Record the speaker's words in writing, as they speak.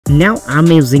Now I'm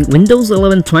using Windows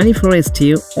 11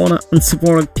 24ST on an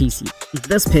unsupported PC.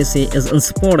 This PC is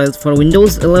unsupported for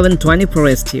Windows 11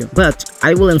 24ST, but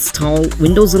I will install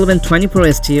Windows 11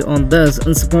 24ST on this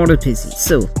unsupported PC.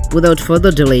 So without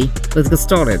further delay, let's get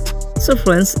started. So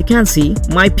friends, you can see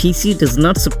my PC does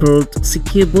not support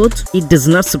secure boot, it does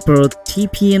not support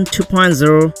TPM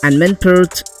 2.0, and main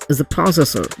port is the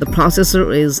processor. The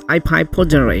processor is i5 4th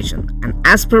generation, and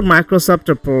as per Microsoft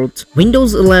report,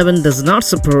 Windows 11 does not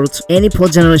support any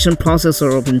 4th generation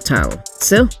processor of Intel.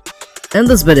 So in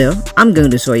this video, I'm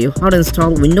going to show you how to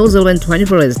install Windows 11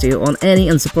 24ST on any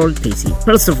unsupported PC.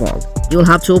 First of all, you'll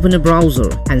have to open a browser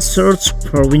and search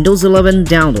for Windows 11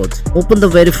 download. Open the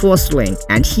very first link,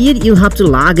 and here you'll have to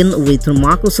log in with your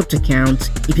Microsoft account.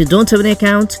 If you don't have an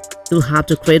account, you'll have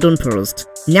to create one first.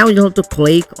 Now you'll have to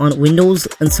click on Windows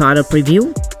Insider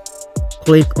Preview.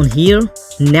 Click on here.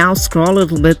 Now scroll a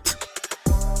little bit.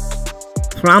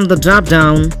 From the drop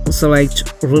down,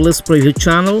 select Release Preview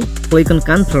Channel. Click on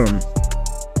Confirm.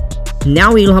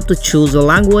 Now you'll have to choose a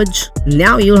language.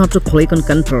 Now you'll have to click on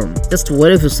Confirm. Just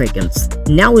wait a few seconds.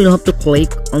 Now you'll have to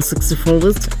click on 64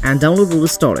 list and download will be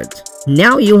started.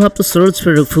 Now you'll have to search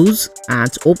for Refuse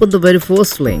and open the very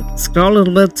first link. Scroll a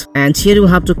little bit, and here you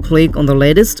have to click on the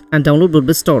latest and download will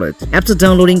be started. After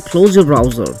downloading, close your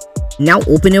browser. Now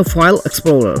open your File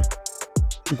Explorer.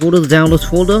 Go to the download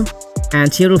folder,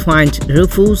 and here you'll find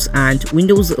Refuse and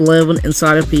Windows 11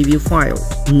 Insider Preview file.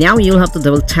 Now you'll have to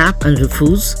double tap on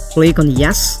Refuse, click on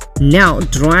Yes. Now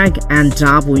drag and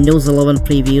drop Windows 11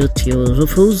 Preview to your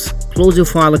Refuse. Close your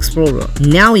File Explorer.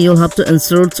 Now you'll have to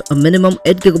insert a minimum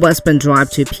 8GB pen drive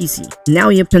to your PC. Now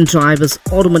your pen drive is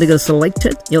automatically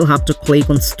selected. You'll have to click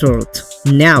on Start.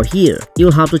 Now here,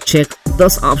 you'll have to check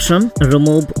this option,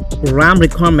 remove RAM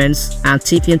requirements and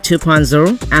TPM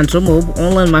 2.0, and remove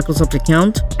online Microsoft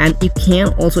account, and you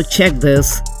can also check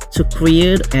this to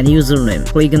create a username.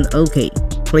 Click on OK.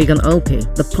 Click on OK.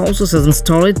 The process has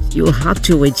started. You'll have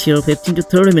to wait here 15 to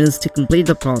 30 minutes to complete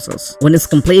the process. When it's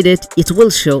completed, it will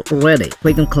show ready.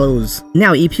 Click on Close.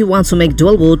 Now if you want to make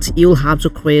dual boot, you'll have to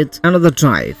create another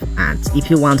drive, and if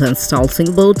you want to install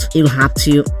single boot, you'll have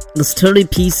to restart your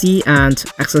PC and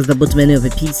access the boot menu of a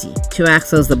PC. To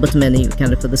access the boot menu, you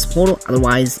can refer this photo,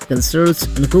 otherwise you can search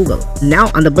in Google.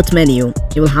 Now on the boot menu,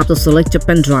 you will have to select your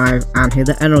pen drive and hit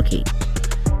the Enter key.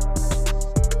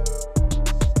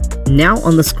 Now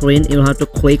on the screen, you'll have to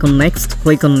click on Next,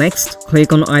 click on Next,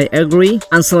 click on I agree,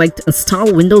 and select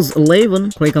Install Windows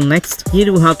 11. Click on Next. Here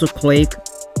you have to click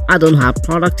I don't have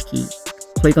product key.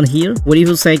 Click on here, wait a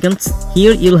few seconds.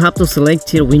 Here you'll have to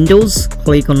select your Windows,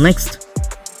 click on Next.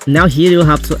 Now here you'll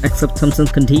have to accept terms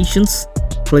and conditions.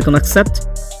 Click on Accept.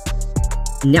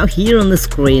 Now here on the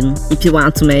screen, if you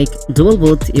want to make dual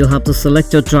boot, you'll have to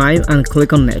select your drive and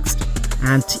click on Next.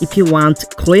 And if you want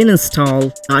clean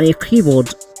install on your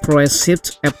keyboard, press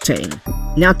Shift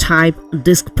F10. Now type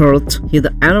disk port, hit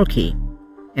the Enter key.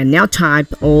 And now type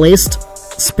list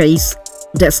space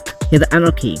disk, hit the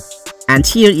Enter key. And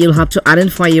here you'll have to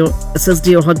identify your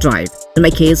SSD or hard drive. In my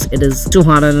case, it is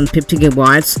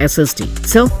 250GB SSD.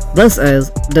 So this is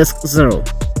disk 0.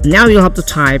 Now you'll have to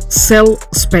type cell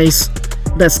space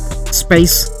disk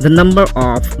space the number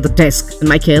of the disk. In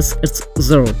my case, it's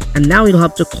 0. And now you'll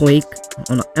have to click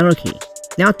on the Enter key.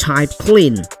 Now type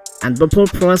clean. And before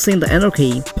pressing the Enter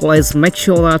key, please make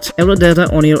sure that every data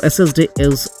on your SSD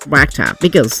is backed up,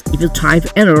 because if you type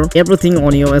Enter, everything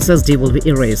on your SSD will be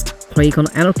erased. Click on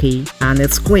Enter key and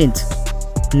it's cleaned.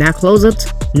 Now close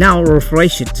it. Now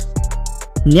refresh it.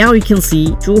 Now you can see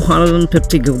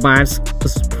 250GB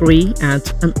is free and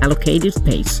unallocated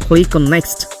space. Click on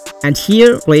Next. And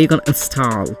here click on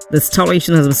Install. The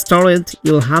installation has been started.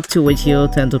 You'll have to wait here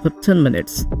 10 to 15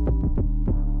 minutes.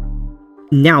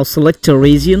 Now select your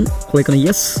region, click on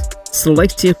Yes.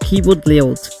 Select your keyboard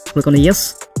layout, click on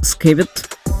Yes. Skip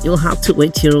it. You'll have to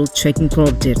wait here checking for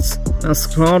updates. Now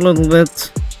scroll a little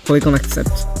bit, click on Accept.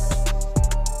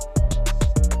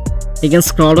 Again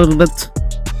scroll a little bit,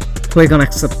 click on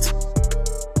Accept.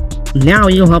 Now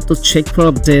you'll have to check for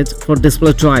update for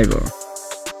display driver.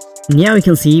 Now you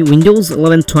can see Windows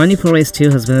 11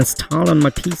 24ST has been installed on my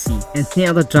PC, and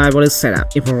now the driver is set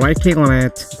up. If I right click on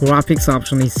it, graphics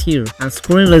option is here, and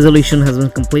screen resolution has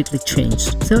been completely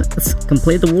changed. So it's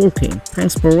completely working.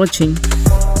 Thanks for watching.